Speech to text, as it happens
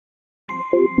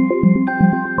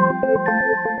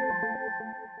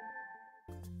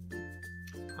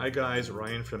Hi guys,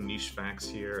 Ryan from Niche Facts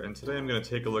here, and today I'm going to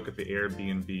take a look at the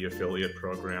Airbnb affiliate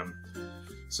program.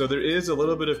 So there is a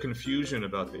little bit of confusion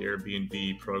about the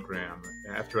Airbnb program.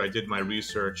 After I did my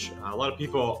research, a lot of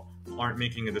people aren't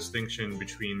making a distinction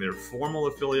between their formal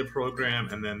affiliate program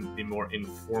and then the more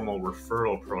informal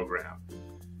referral program.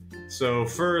 So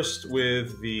first,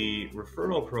 with the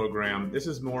referral program, this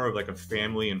is more of like a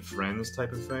family and friends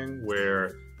type of thing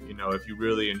where, if you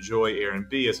really enjoy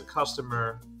Airbnb as a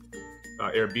customer,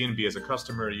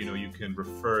 you can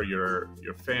refer your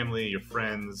family, your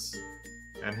friends,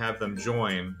 and have them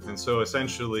join. And so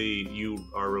essentially you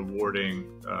are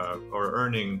rewarding or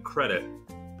earning credit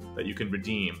that you can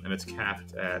redeem, and it's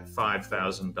capped at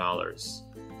 $5,000.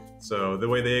 So the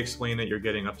way they explain it, you're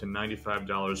getting up to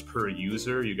 $95 per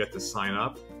user. You get to sign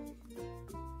up.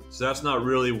 So that's not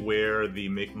really where the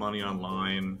make money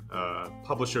online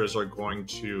publishers are going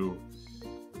to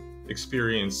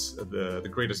experience the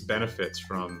greatest benefits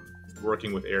from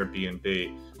working with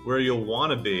Airbnb. Where you'll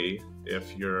want to be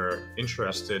if you're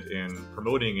interested in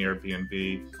promoting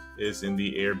Airbnb is in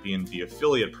the Airbnb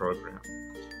affiliate program.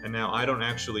 And now I don't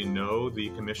actually know the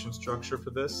commission structure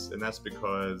for this, and that's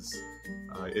because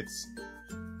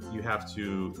you have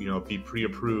to be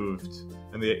pre-approved,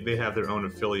 and they have their own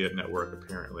affiliate network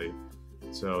apparently.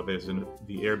 So there's the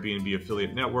Airbnb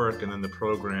affiliate network, and then the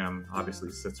program obviously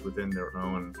sits within their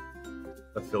own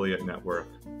affiliate network.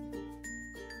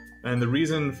 And the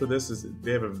reason for this is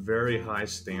they have a very high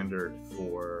standard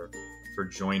for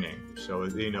joining. So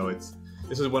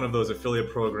this is one of those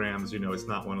affiliate programs. It's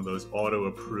not one of those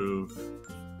auto-approve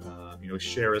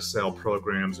share a sell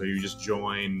programs where you just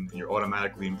join and you're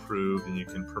automatically improved and you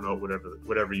can promote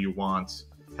whatever you want,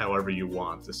 however you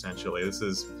want. Essentially, this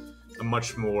is a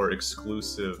much more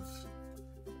exclusive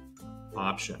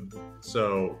option.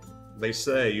 So they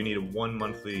say you need 1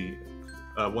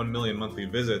 million monthly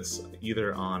visits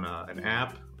either on an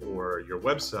app or your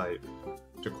website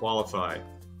to qualify.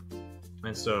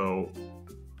 And so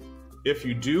if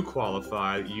you do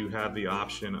qualify, you have the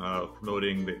option of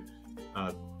promoting the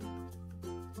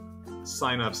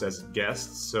sign-ups as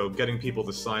guests. So getting people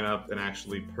to sign up and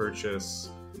actually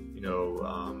purchase,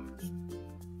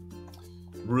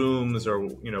 rooms or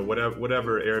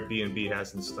whatever Airbnb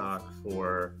has in stock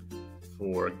for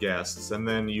guests, and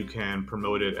then you can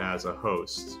promote it as a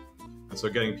host. And so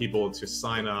getting people to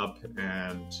sign up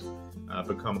and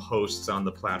become hosts on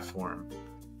the platform.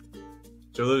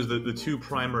 So those are the two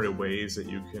primary ways that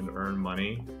you can earn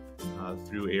money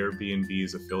through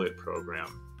Airbnb's affiliate program.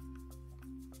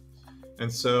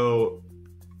 And so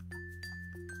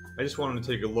I just wanted to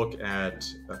take a look at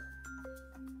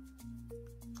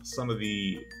some of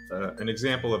an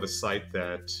example of a site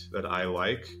that I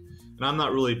like. And I'm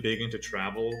not really big into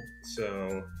travel,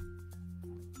 so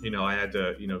I had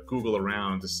to Google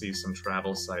around to see some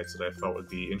travel sites that I thought would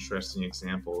be interesting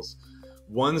examples.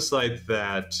 One site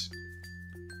that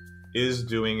is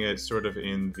doing it sort of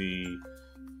in the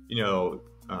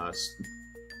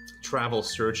travel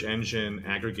search engine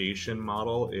aggregation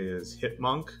model is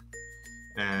Hipmunk.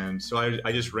 And so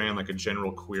I just ran like a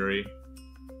general query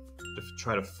to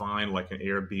try to find like an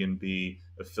Airbnb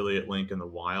affiliate link in the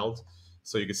wild.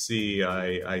 So you can see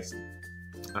I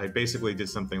basically did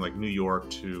something like New York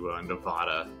to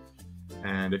Nevada.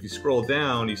 And if you scroll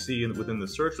down, you see within the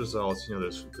search results,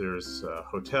 there's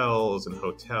hotels and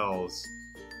hotels.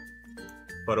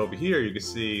 But over here, you can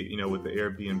see, with the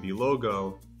Airbnb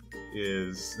logo,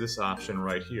 is this option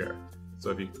right here.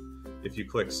 So if you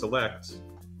click select,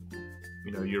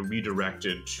 you're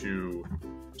redirected to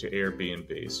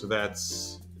Airbnb. So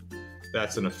that's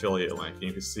an affiliate link. And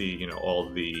you can see, all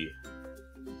the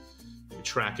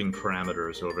tracking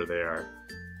parameters over there.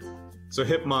 So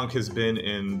Hipmunk has been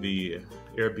in the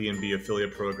Airbnb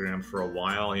affiliate program for a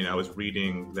while. I was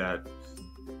reading that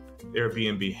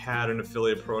Airbnb had an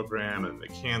affiliate program and they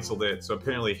canceled it. So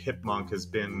apparently Hipmunk has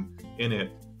been in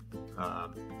it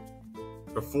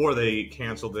before they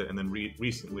canceled it and then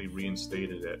recently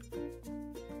reinstated it.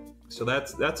 So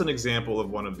that's an example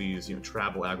of one of these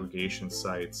travel aggregation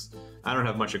sites. I don't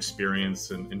have much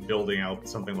experience in building out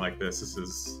something like this. This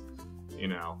is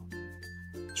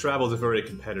travel is a very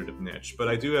competitive niche, but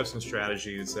I do have some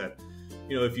strategies that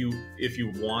if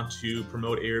you want to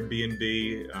promote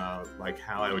Airbnb, like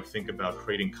how I would think about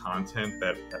creating content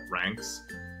that ranks.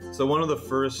 So one of the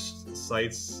first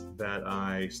sites that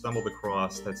I stumbled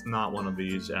across that's not one of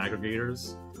these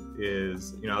aggregators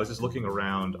is, I was just looking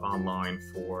around online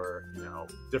for,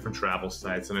 different travel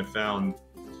sites, and I found,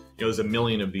 there's a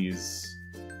million of these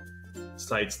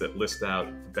sites that list out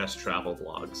best travel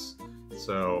blogs.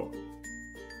 So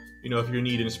if you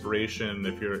need inspiration,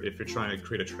 if you're trying to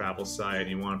create a travel site and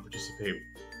you want to participate,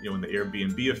 in the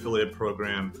Airbnb affiliate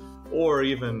program, or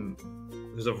even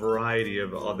there's a variety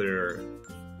of other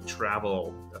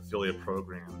travel affiliate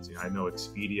programs. I know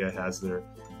Expedia has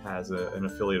an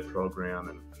affiliate program,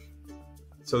 and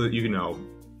so that you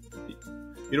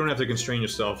don't have to constrain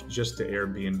yourself just to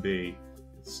Airbnb.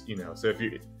 So if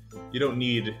you don't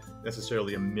need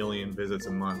necessarily 1 million visits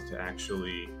a month to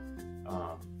actually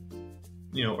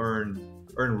earn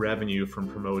revenue from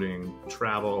promoting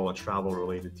travel and travel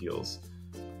related deals.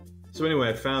 So anyway,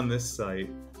 I found this site.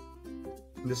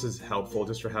 This is helpful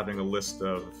just for having a list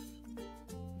of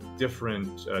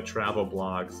different travel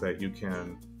blogs that you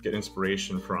can get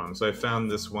inspiration from. So I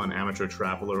found this one, Amateur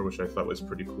Traveler, which I thought was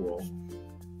pretty cool.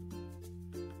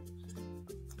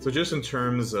 So just in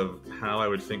terms of how I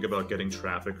would think about getting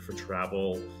traffic for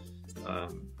travel,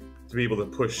 to be able to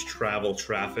push travel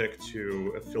traffic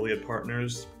to affiliate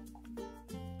partners,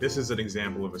 this is an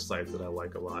example of a site that I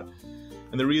like a lot.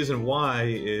 And the reason why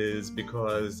is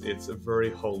because it's a very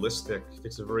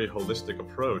holistic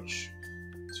approach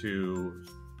to,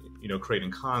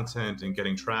 creating content and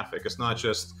getting traffic. It's not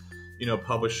just,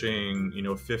 publishing,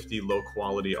 50 low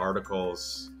quality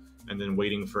articles and then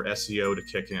waiting for SEO to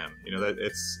kick in.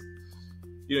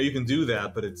 You can do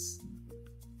that, but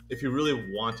if you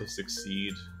really want to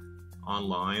succeed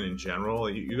online in general,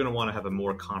 you're going to want to have a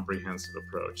more comprehensive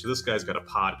approach. So this guy's got a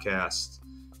podcast.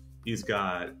 He's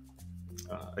got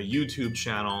a YouTube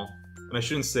channel, and I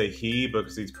shouldn't say he,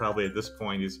 because he's probably at this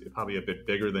point, he's probably a bit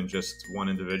bigger than just one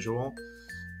individual.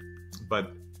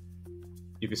 But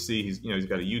you can see he's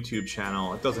got a YouTube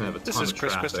channel. It doesn't have a ton of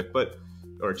traffic,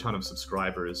 or a ton of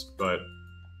subscribers, but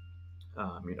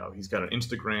he's got an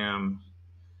Instagram,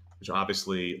 which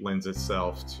obviously lends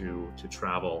itself to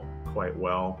travel quite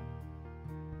well.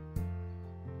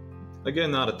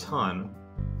 Again, not a ton,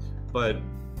 but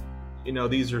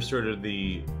these are sort of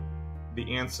the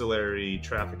ancillary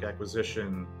traffic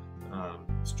acquisition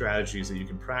strategies that you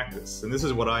can practice. And this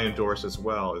is what I endorse as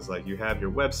well, is like you have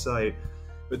your website,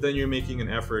 but then you're making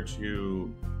an effort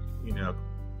to,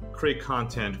 create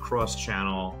content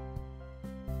cross-channel.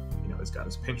 He's got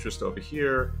his Pinterest over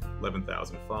here,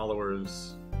 11,000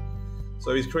 followers.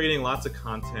 So he's creating lots of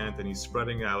content and he's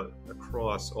spreading out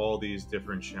across all these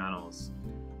different channels.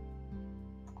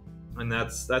 And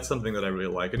that's something that I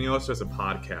really like. And he also has a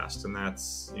podcast, and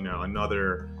that's,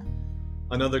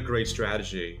 another great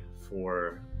strategy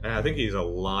and I think he's a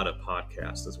lot of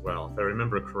podcasts as well. If I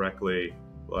remember correctly,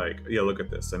 look at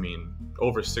this.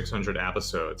 Over 600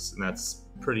 episodes, and that's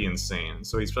pretty insane.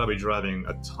 So he's probably driving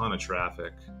a ton of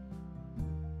traffic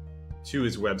to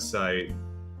his website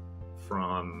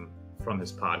from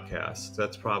his podcast.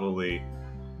 That's probably,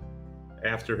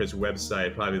 after his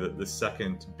website, probably the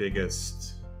second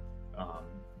biggest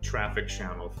traffic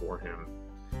channel for him.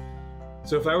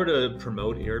 So if I were to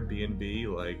promote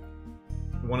Airbnb,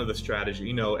 one of the strategies,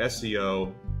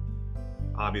 SEO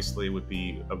obviously would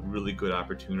be a really good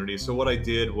opportunity. So what I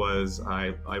did was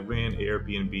I ran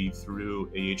Airbnb through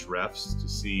Ahrefs to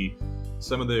see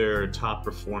some of their top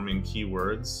performing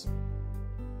keywords.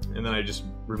 And then I just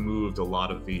removed a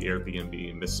lot of the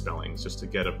Airbnb misspellings just to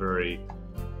get a very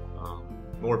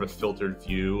more of a filtered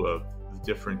view of the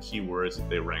different keywords that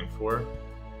they rank for.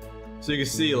 So you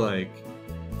can see,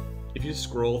 if you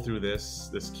scroll through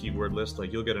this keyword list,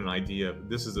 you'll get an idea of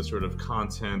this is the sort of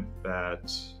content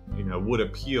that would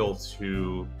appeal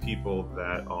to people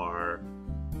that are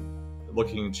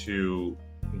looking to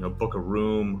book a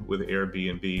room with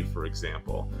Airbnb, for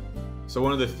example. So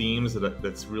one of the themes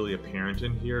that's really apparent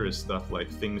in here is stuff like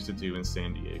things to do in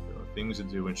San Diego, things to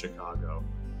do in Chicago.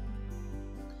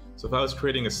 So if I was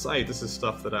creating a site, this is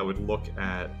stuff that I would look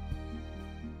at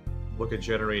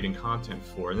generating content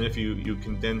for. And then if you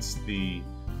condense the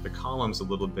columns a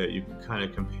little bit, you can kind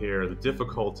of compare the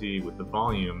difficulty with the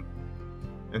volume.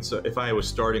 And so if I was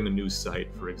starting a new site,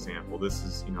 for example, this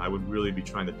is, I would really be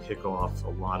trying to pick off a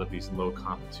lot of these low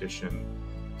competition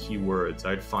keywords.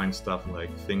 I'd find stuff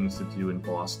like things to do in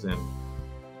Boston.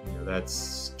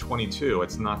 That's 22.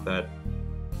 That's not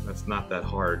that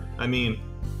hard.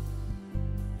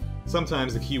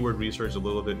 Sometimes the keyword research is a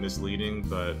little bit misleading,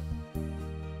 but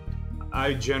I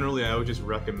would just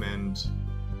recommend,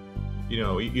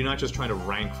 you're not just trying to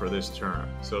rank for this term.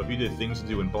 So if you did things to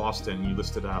do in Boston, you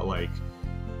listed out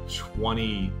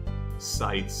 20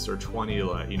 sites or 20,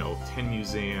 10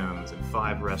 museums and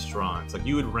 5 restaurants.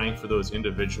 You would rank for those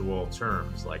individual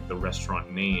terms, like the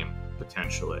restaurant name,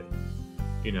 potentially.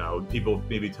 People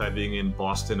maybe typing in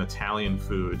Boston Italian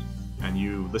food, and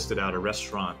you listed out a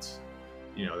restaurant,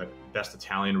 the best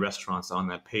Italian restaurants on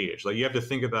that page. You have to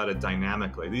think about it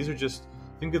dynamically. These are just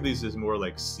think of these as more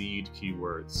like seed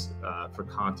keywords for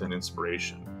content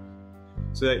inspiration.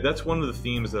 So that's one of the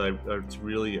themes that that's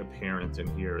really apparent in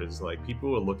here, is like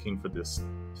people are looking for this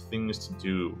things to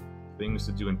do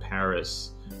in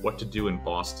Paris, what to do in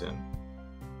Boston.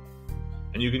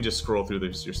 And you can just scroll through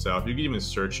this yourself. You can even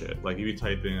search it. Like if you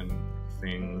type in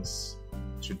things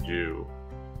to do,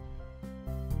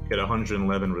 get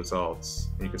 111 results.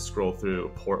 And you can scroll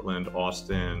through Portland,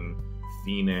 Austin,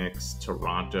 Phoenix,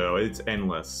 Toronto. It's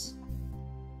endless.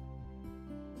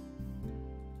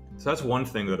 So that's one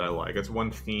thing that I like. That's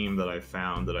one theme that I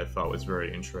found that I thought was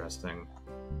very interesting.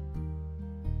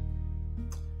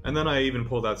 And then I even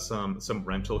pulled out some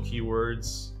rental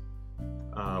keywords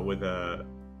with a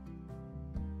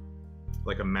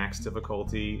max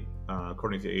difficulty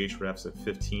according to Ahrefs at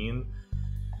 15.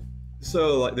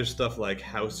 So like there's stuff like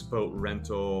houseboat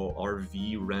rental,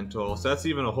 RV rental. So that's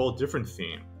even a whole different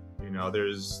theme. You know,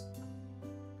 there's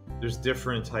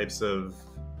different types of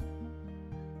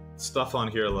stuff on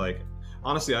here. Like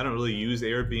honestly, I don't really use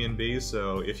Airbnb,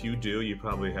 so if you do, you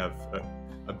probably have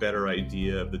a better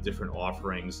idea of the different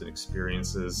offerings and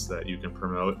experiences that you can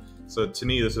promote. So to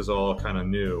me, this is all kind of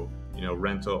new. You know,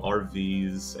 rental,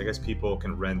 RVs. I guess people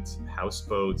can rent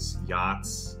houseboats,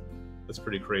 yachts. That's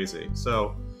pretty crazy.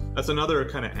 So that's another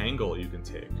kind of angle you can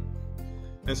take.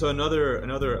 And so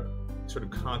another sort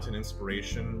of content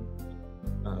inspiration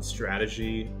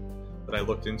strategy that I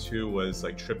looked into was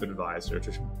like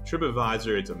TripAdvisor.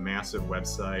 TripAdvisor, it's a massive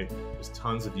website. There's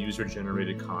tons of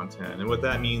user-generated content, and what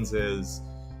that means is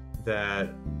that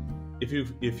if you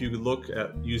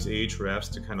use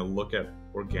Ahrefs to kind of look at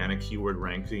organic keyword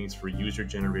rankings for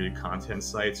user-generated content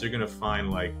sites, you're going to find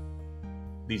like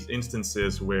these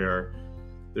instances where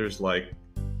there's like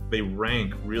they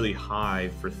rank really high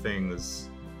for things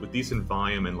with decent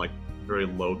volume and like very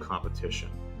low competition.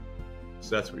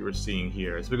 So that's what we're seeing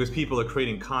here. It's because people are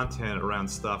creating content around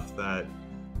stuff that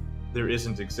there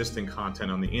isn't existing content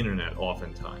on the internet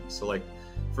oftentimes. So like,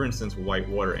 for instance,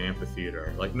 Whitewater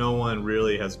Amphitheater. Like no one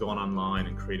really has gone online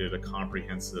and created a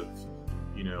comprehensive,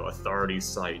 you know, authority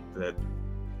site that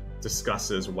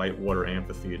discusses Whitewater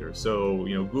Amphitheater. So,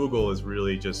 you know, Google is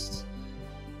really just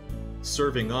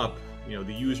serving up, you know,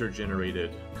 the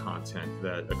user-generated content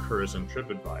that occurs in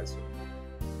TripAdvisor.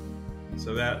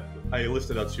 So that, I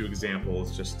listed out 2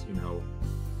 examples just, you know,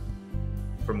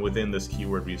 from within this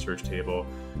keyword research table.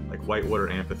 Like Whitewater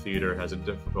Amphitheater has a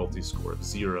difficulty score of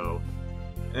 0.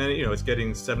 And, you know, it's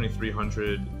getting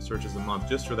 7,300 searches a month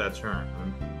just for that term.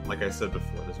 And like I said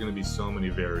before, there's going to be so many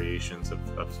variations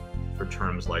for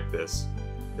terms like this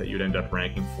that you'd end up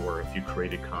ranking for if you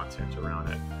created content around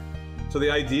it. So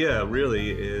the idea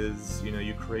really is, you know,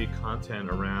 you create content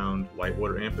around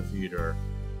Whitewater Amphitheater,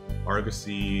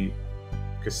 Argosy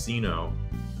Casino,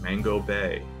 Mango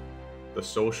Bay, the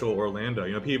Social Orlando.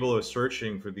 You know, people are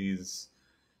searching for these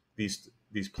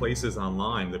places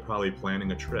online. They're probably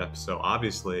planning a trip. So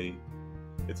obviously,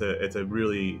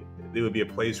 it would be a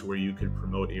place where you could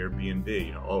promote Airbnb.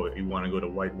 You know, oh, you want to go to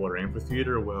Whitewater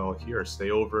Amphitheater? Well, here,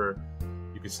 stay over.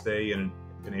 You could stay in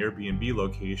an Airbnb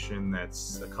location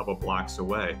that's a couple blocks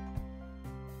away.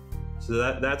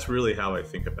 So that's really how I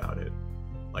think about it.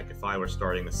 Like if I were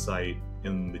starting a site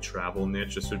in the travel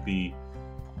niche, this would be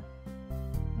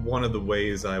one of the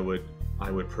ways I would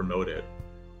promote it.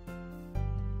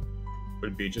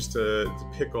 Would be just to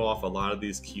pick off a lot of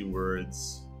these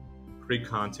keywords, create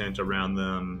content around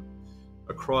them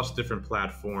across different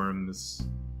platforms,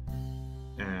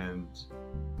 and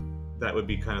that would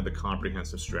be kind of the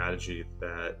comprehensive strategy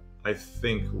that I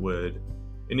think would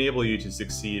enable you to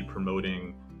succeed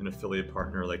promoting an affiliate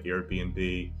partner like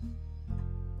Airbnb.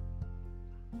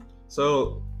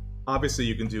 So obviously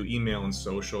you can do email and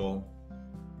social.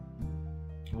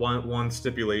 One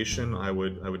stipulation I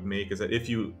would make is that if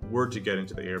you were to get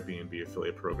into the Airbnb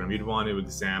affiliate program, you'd want to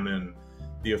examine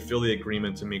the affiliate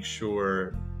agreement to make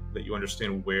sure that you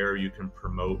understand where you can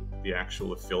promote the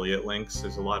actual affiliate links.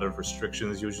 There's a lot of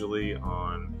restrictions usually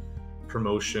on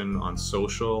promotion on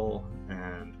social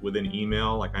and within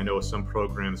email. Like I know some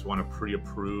programs want to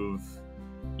pre-approve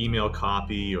email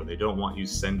copy, or they don't want you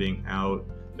sending out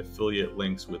affiliate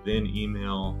links within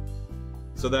email.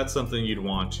 So that's something you'd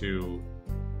want to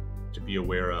be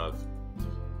aware of.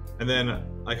 And then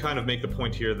I kind of make the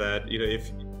point here that, you know,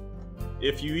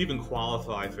 if you even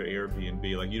qualify for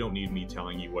Airbnb, like you don't need me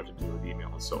telling you what to do with email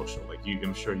and social. Like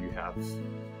I'm sure you have,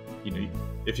 you know,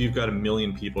 if you've got 1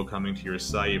 million people coming to your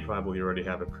site, you probably already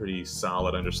have a pretty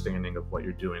solid understanding of what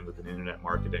you're doing with an internet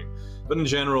marketing. But in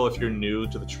general, if you're new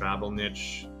to the travel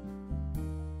niche,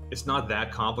 it's not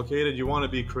that complicated. You want to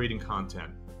be creating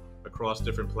content across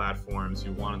different platforms.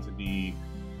 You want it to be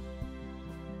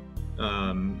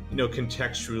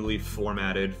contextually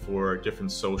formatted for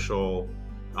different social.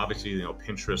 Obviously,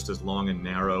 Pinterest is long and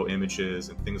narrow images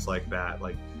and things like that.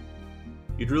 Like,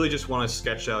 you'd really just want to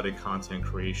sketch out a content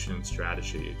creation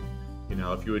strategy.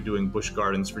 If you were doing Busch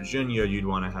Gardens, Virginia, you'd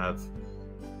want to have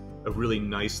a really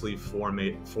nicely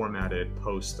formatted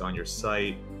post on your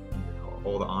site.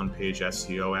 All the on-page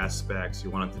SEO aspects. You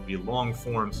want it to be long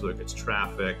form so it gets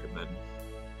traffic, and then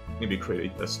maybe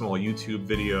create a small YouTube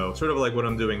video, sort of like what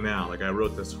I'm doing now. Like, I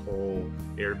wrote this whole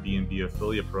Airbnb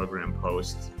affiliate program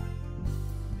post,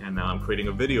 and now I'm creating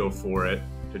a video for it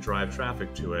to drive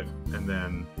traffic to it. And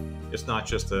then it's not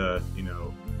just a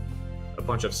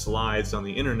bunch of slides on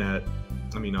the internet,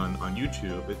 on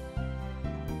YouTube.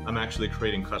 I'm actually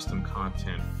creating custom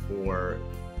content for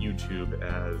YouTube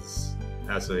as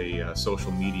a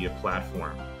social media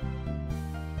platform.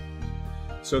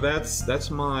 So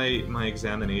that's my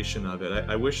examination of it.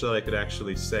 I wish that I could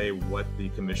actually say what the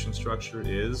commission structure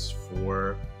is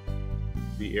for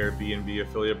the Airbnb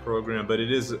affiliate program, but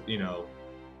it is,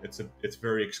 it's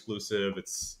very exclusive.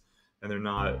 And they're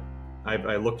not.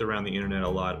 I looked around the internet a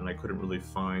lot, and I couldn't really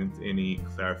find any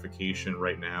clarification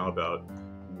right now about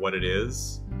what it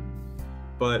is.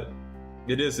 But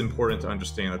it is important to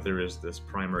understand that there is this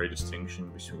primary distinction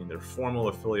between their formal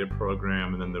affiliate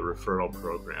program and then the referral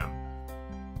program.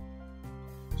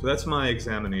 So that's my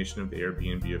examination of the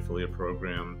Airbnb affiliate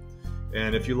program.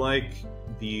 And if you like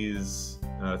these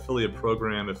affiliate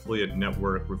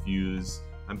network reviews,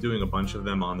 I'm doing a bunch of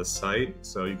them on the site.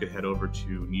 So you could head over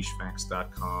to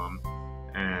nichefacts.com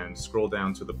and scroll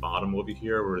down to the bottom over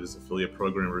here where there's affiliate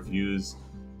program reviews.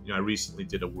 I recently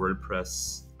did a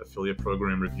WordPress affiliate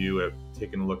program review. I've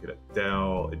taken a look at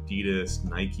Dell, Adidas,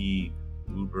 Nike,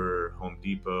 Uber, Home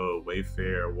Depot,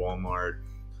 Wayfair, Walmart.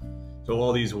 So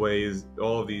all of these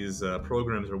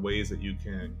programs are ways that you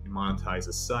can monetize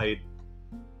a site,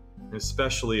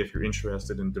 especially if you're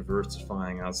interested in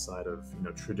diversifying outside of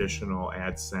traditional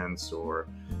AdSense or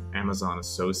Amazon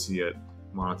associate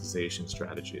monetization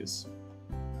strategies.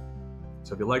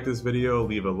 So if you like this video,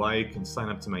 leave a like and sign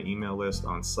up to my email list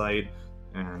on site.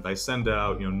 And I send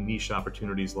out niche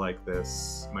opportunities like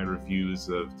this, my reviews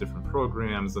of different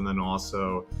programs, and then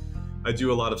also I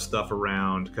do a lot of stuff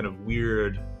around kind of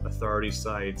weird authority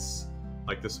sites.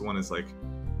 Like this one is like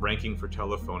ranking for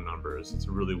telephone numbers. It's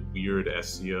a really weird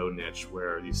SEO niche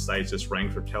where these sites just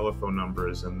rank for telephone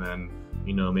numbers and then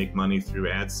make money through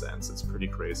AdSense. It's pretty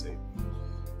crazy.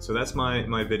 So that's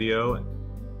my video.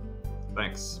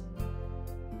 Thanks.